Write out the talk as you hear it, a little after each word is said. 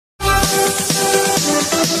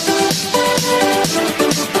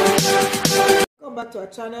back to our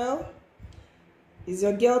channel. It's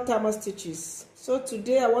your girl Tama Stitches. So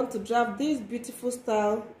today I want to draft this beautiful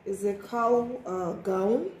style. It's a cowl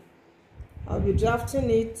gown. I'll be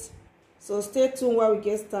drafting it, so stay tuned while we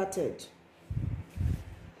get started.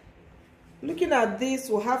 Looking at this,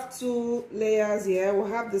 we'll have two layers here. We'll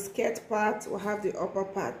have the skirt part, we'll have the upper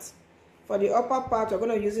part. For the upper part, we're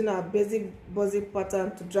going to be using our basic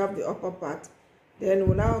pattern to draft the upper part. Then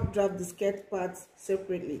we'll now draft the skirt part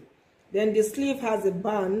separately. Then the sleeve has a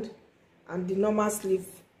band and the normal sleeve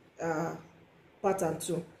pattern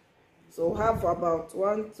too. So we'll have about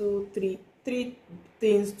three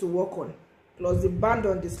things to work on, plus the band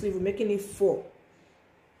on the sleeve, making it 4.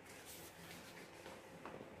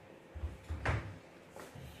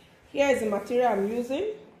 Here is the material I'm using.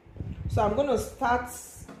 So I'm going to start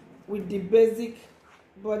with the basic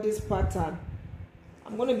bodice pattern.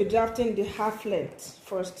 I'm going to be drafting the half length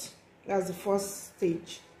first. That's the first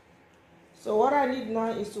stage. So what I need now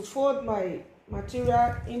is to fold my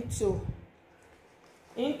material into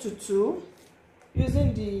 2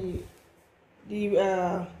 using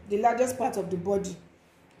the largest part of the body,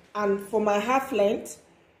 and for my half length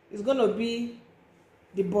it's going to be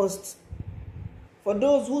the bust. For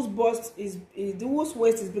those whose waist is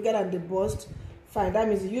bigger than the bust, fine, that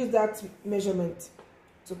means you use that measurement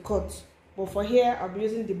to cut. But for here, I'll be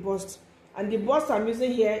using the bust, and the bust I'm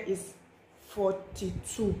using here is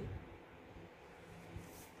 42.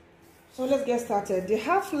 So let's get started. The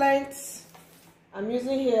half length I'm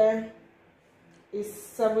using here is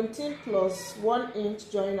 17 plus 1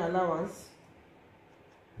 inch joint allowance.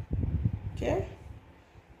 Okay.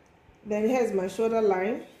 Then here's my shoulder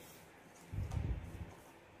line.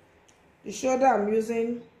 The shoulder I'm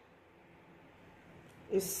using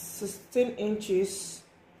is 16 inches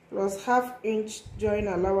plus ½ inch joint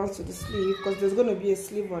allowance to the sleeve, because there's going to be a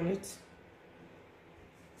sleeve on it.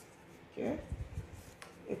 Okay.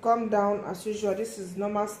 You come down as usual. This is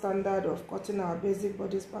normal standard of cutting our basic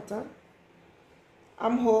bodice pattern.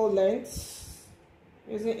 Armhole length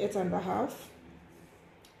using 8.5.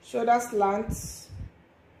 Shoulder slant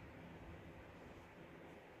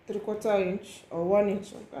 3/4 inch or 1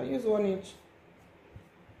 inch. I use 1 inch.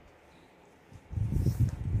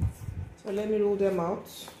 So let me rule them out.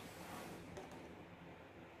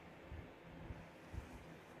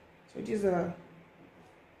 So these are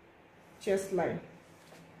chest line.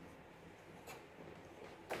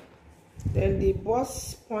 Then the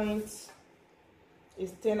bust point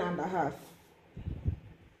is 10.5.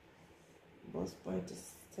 Bust point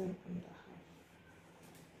is 10.5.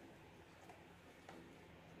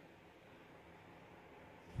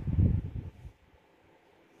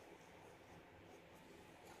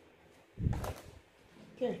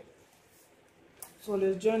 Okay, so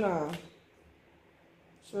let's join our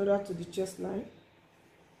shoulder to the chest line.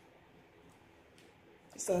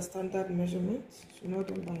 These are standard measurements, you know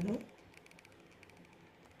them by now.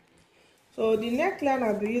 So the neckline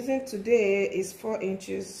I'll be using today is 4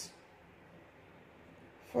 inches.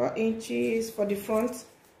 4 inches for the front.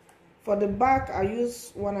 For the back, I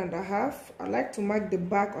use 1.5. I like to mark the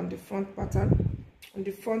back on the front pattern, on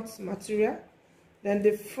the front material. Then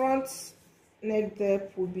the front neck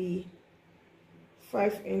depth will be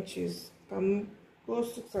 5 inches. Can go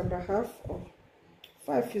 6.5 or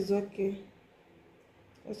 5 is okay.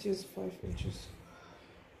 Let's use 5 inches.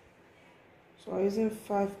 So I'm using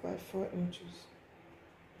 5 by 4 inches.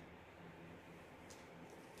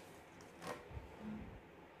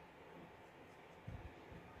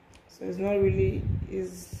 So it's not really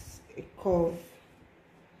a curve.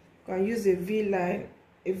 You can use a V line,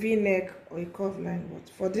 a V neck, or a curve line. But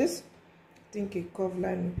for this, I think a curve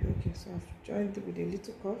line will be okay. So I've joined it with a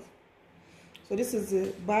little curve. So this is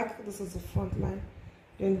the back, this is the front line.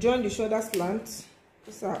 Then join the shoulder slant.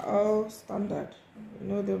 These are all standard. You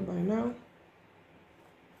know them by now.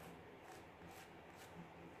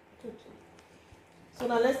 So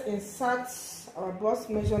now let's insert our bust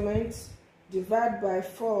measurement. Divide by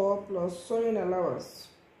 4 plus sewing allowance.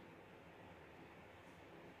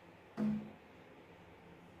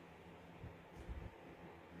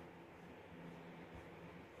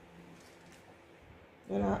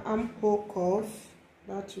 Then our armhole curve,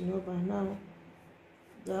 that you know by now.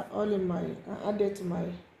 They're all in my, I added to my.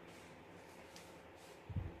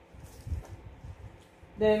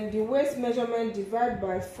 Then the waist measurement, divide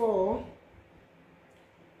by 4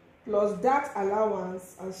 plus that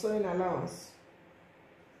allowance and sewing allowance.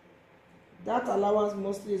 That allowance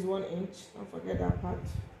mostly is 1 inch, don't forget that part.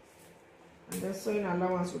 And then sewing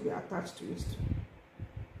allowance will be attached to it.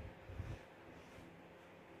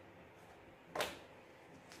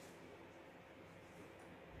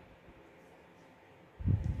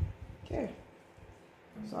 Okay.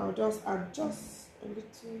 So I'll just adjust a little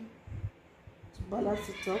to balance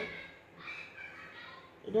it up.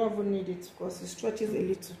 You don't even need it because it stretches a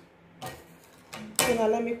little. So now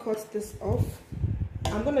let me cut this off.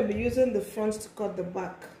 I'm going to be using the front to cut the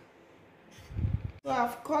back. So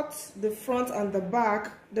I've cut the front and the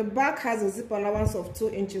back. The back has a zip allowance of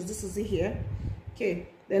 2 inches. This is it here. Okay.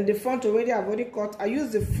 Then the front I've already cut. I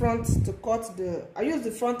use the front neckline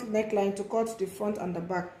to cut the front and the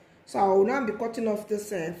back. So I will now be cutting off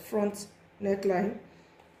this front neckline.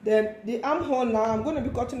 Then the armhole now, I'm going to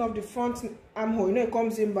be cutting off the front armhole. You know, it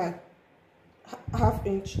comes in by ½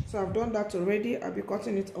 inch. So I've done that already. I'll be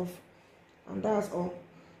cutting it off. And that's all.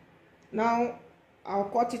 Now I'll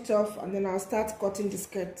cut it off and then I'll start cutting the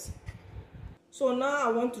skirt. So now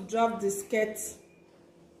I want to draft the skirt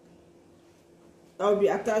that will be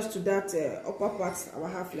attached to that upper part, our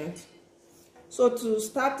half length. So to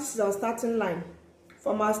start, this is our starting line.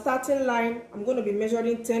 From our starting line, I'm going to be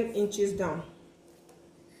measuring 10 inches down.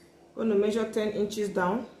 I'm going to measure 10 inches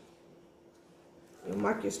down. You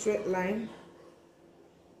mark a straight line.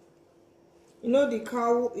 You know the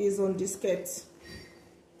cowl is on the skirt.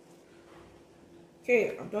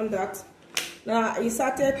 Okay, I've done that. Now I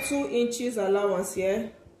inserted 2 inches allowance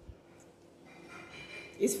here.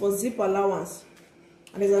 It's for zip allowance.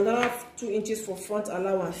 And there's another 2 inches for front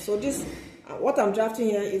allowance. So this, what I'm drafting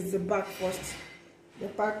here is the back first. The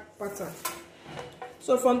back pattern.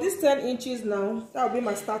 So from this 10 inches now, that will be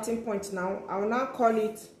my starting point now. I will now call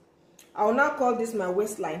this my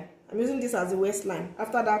waistline. I'm using this as the waistline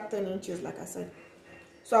after that 10 inches, like I said.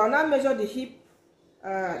 So I'll now measure the hip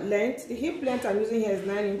length. The hip length I'm using here is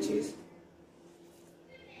 9 inches.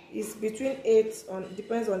 It's between 8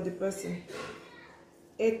 depends on the person.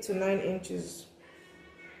 8 to 9 inches.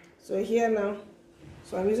 So here now,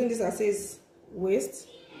 so I'm using this as says waist.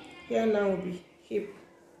 Here now will be hip.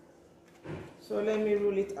 So let me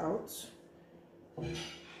rule it out. Okay.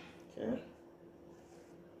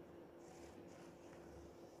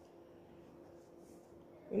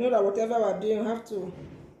 You know that whatever we're doing, you have to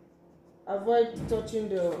avoid touching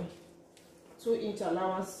the 2-inch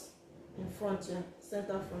allowance in front here,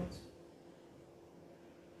 center front.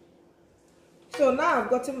 So now I've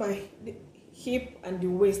gotten my hip and the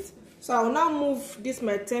waist. So I will now move this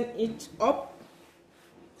my 10-inch up.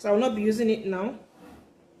 So I will not be using it now.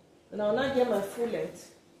 And I will now get my full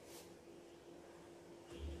length.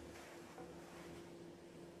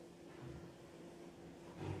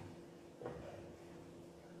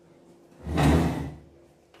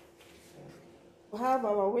 We have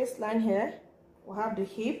our waistline here. We have the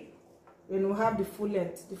hip. Then we have the full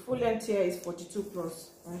length. The full length here is 42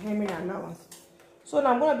 plus hemming allowance. So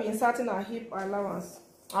now I'm going to be inserting our hip allowance,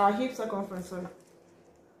 our hip circumference, sorry.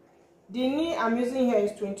 The knee I'm using here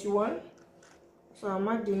is 21. So I'll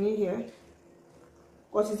mark the knee here.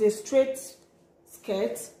 Because it's a straight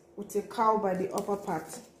skirt with a cowl by the upper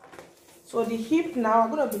part. So the hip now,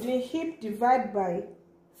 I'm going to be doing hip divided by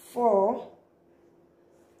 4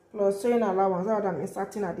 plus sewing allowance. That's what I'm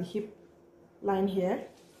inserting at the hip line here.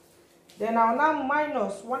 Then I'll now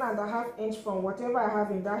minus 1.5 inch from whatever I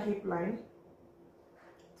have in that hip line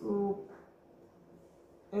to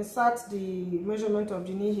insert the measurement of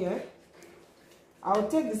the knee here. I'll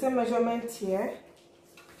take the same measurement here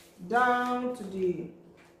down to the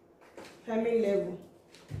hemming level,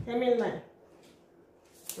 hemming line.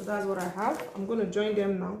 So that's what I have. I'm going to join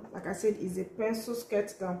them now. Like I said, it's a pencil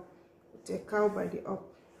skirt down with a cowl by the up.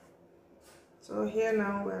 So here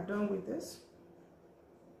now we are done with this.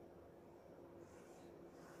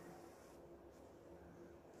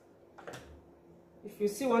 If you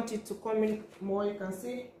still want it to come in more, you can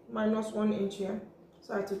see minus 1 inch here.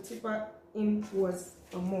 So I have to taper inwards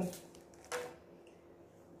or more.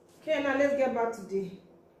 Okay, now let's get back to the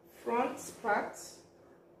front part.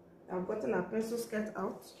 I've gotten a pencil skirt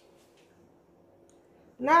out.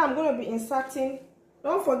 Now I'm going to be inserting.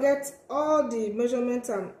 Don't forget, all the measurements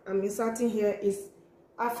I'm inserting here is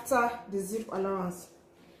after the zip allowance.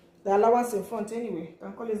 The allowance in front anyway. You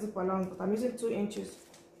can call it zip allowance, but I'm using 2 inches.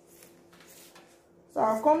 So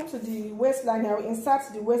I'll come to the waistline here. I'll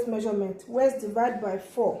insert the waist measurement. Waist divided by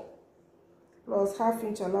 4 plus ½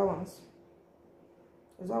 inch allowance.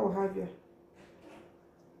 Is what we'll have here.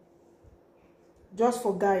 Just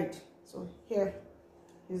for guide. So here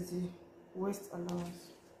is the waist allowance.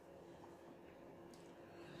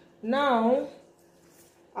 Now,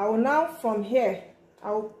 I will now from here,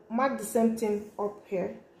 I will mark the same thing up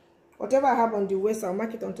here. Whatever I have on the waist, I'll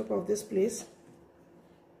mark it on top of this place.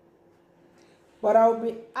 But I will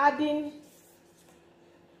be adding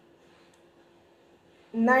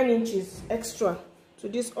 9 inches extra to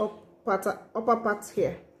this upper part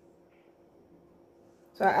here.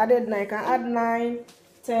 So So I added 9. I can add 9,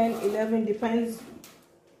 10, 11, depends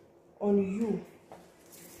on you.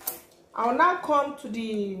 I'll now come to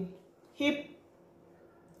the hip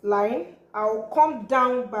line. I'll come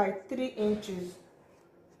down by 3 inches.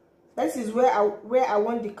 This is where I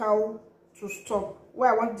want the cowl to stop,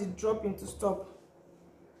 where I want the dropping to stop.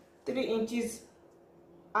 3 inches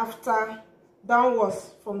after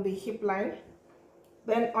downwards from the hip line.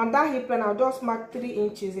 Then on that hip line, I'll just mark 3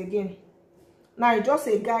 inches again. Now it's just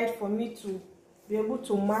a guide for me to be able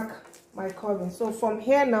to mark my curving. So from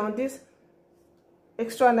here now, this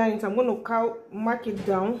extra 9 inches, I'm going to mark it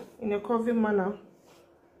down in a curving manner.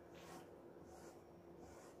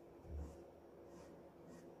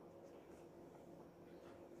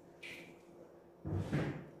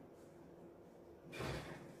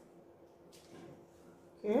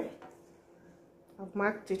 Okay, I've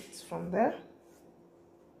marked it from there.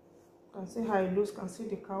 You can see how it looks, can see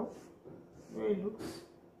the cowl, where it looks.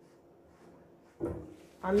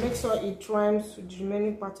 And make sure it rhymes with the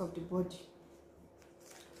remaining part of the body.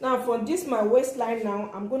 Now for this, my waistline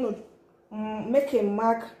now, I'm going to make a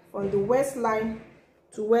mark from the waistline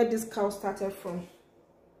to where this cowl started from.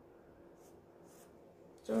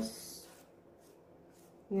 Just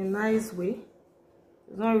in a nice way.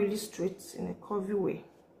 It's not really straight, in a curvy way.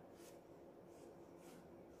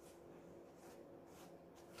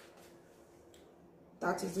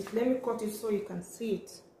 That is it. Let me cut it so you can see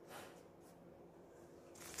it.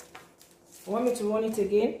 You want me to run it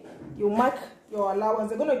again? You mark your allowance.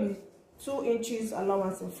 There's going to be 2 inches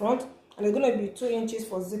allowance in front, and there's going to be 2 inches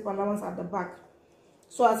for zip allowance at the back.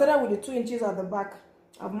 So I started with the 2 inches at the back.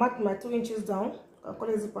 I've marked my 2 inches down. I'll call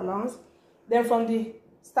it zip allowance. Then from the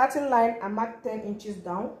starting line, I marked 10 inches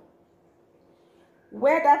down.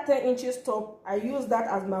 Where that 10 inches stop, I use that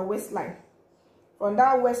as my waistline. From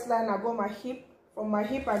that waistline, I got my hip. From my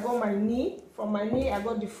hip, I got my knee. From my knee, I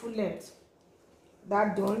got the full length.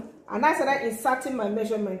 That done. And I started inserting my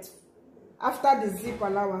measurement. After the zip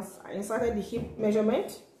allowance, I inserted the hip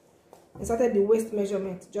measurement, inserted the waist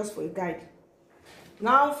measurement, just for a guide.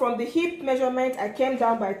 Now, from the hip measurement, I came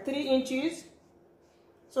down by 3 inches,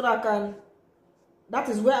 so that that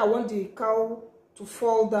is where I want the cowl to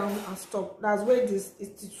fall down and stop. That's where this is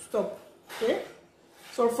to stop. Okay.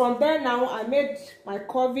 So from there now, I made my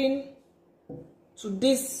curving to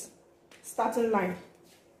this starting line.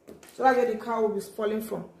 So that's where the cowl will be falling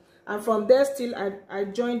from. And from there still, I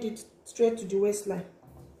joined it straight to the waistline.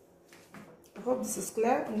 I hope this is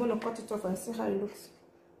clear. I'm going to cut it off and see how it looks.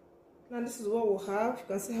 Now this is what we'll have. You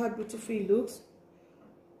can see how beautiful it looks.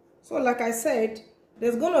 So like I said,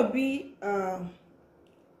 there's going to be a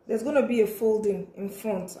folding in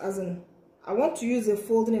front, as in I want to use a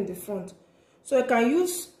folding in the front. So I can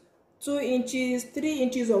use 2 inches, 3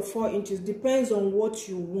 inches or 4 inches, depends on what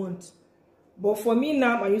you want. But for me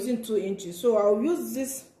now, I'm using 2 inches. So I'll use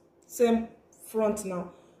this same front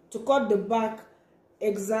now to cut the back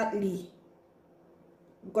exactly,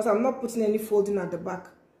 because I'm not putting any folding at the back.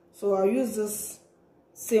 So I'll use this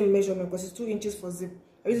same measurement because it's 2 inches for zip.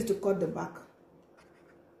 I use it to cut the back.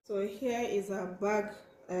 So here is a back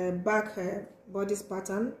bodice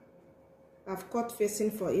pattern. I've cut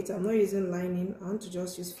facing for it. I'm not using lining. I want to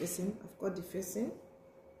just use facing. I've cut the facing,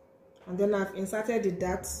 and then I've inserted the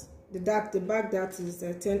darts. The back dart is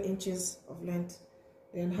 10 inches of length,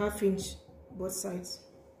 then ½ inch both sides.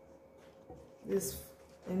 This,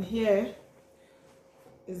 and here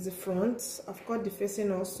is the front. I've cut the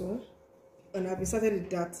facing also, and I've inserted the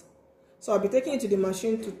dart. So I'll be taking it to the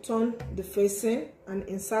machine to turn the facing and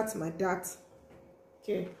insert my dart.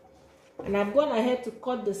 Okay, and I've gone ahead to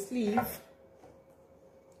cut the sleeve.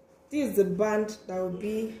 This is the band that will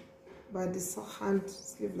be by this hand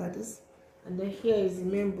sleeve like this. And then here is the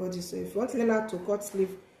main body. So if you want to learn how to cut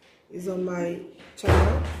sleeve, it's on my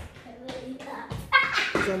channel.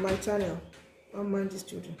 It's on my channel. Don't mind these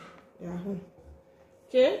children. They are home.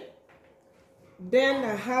 Okay. Then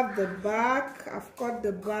I have the back. I've cut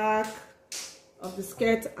the back of the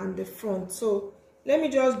skirt and the front. So let me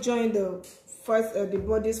just join the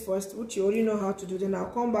bodies first, which you already know how to do. Then I'll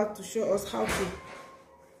come back to show us how to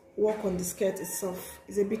work on the skirt itself.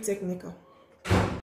 It's a bit technical.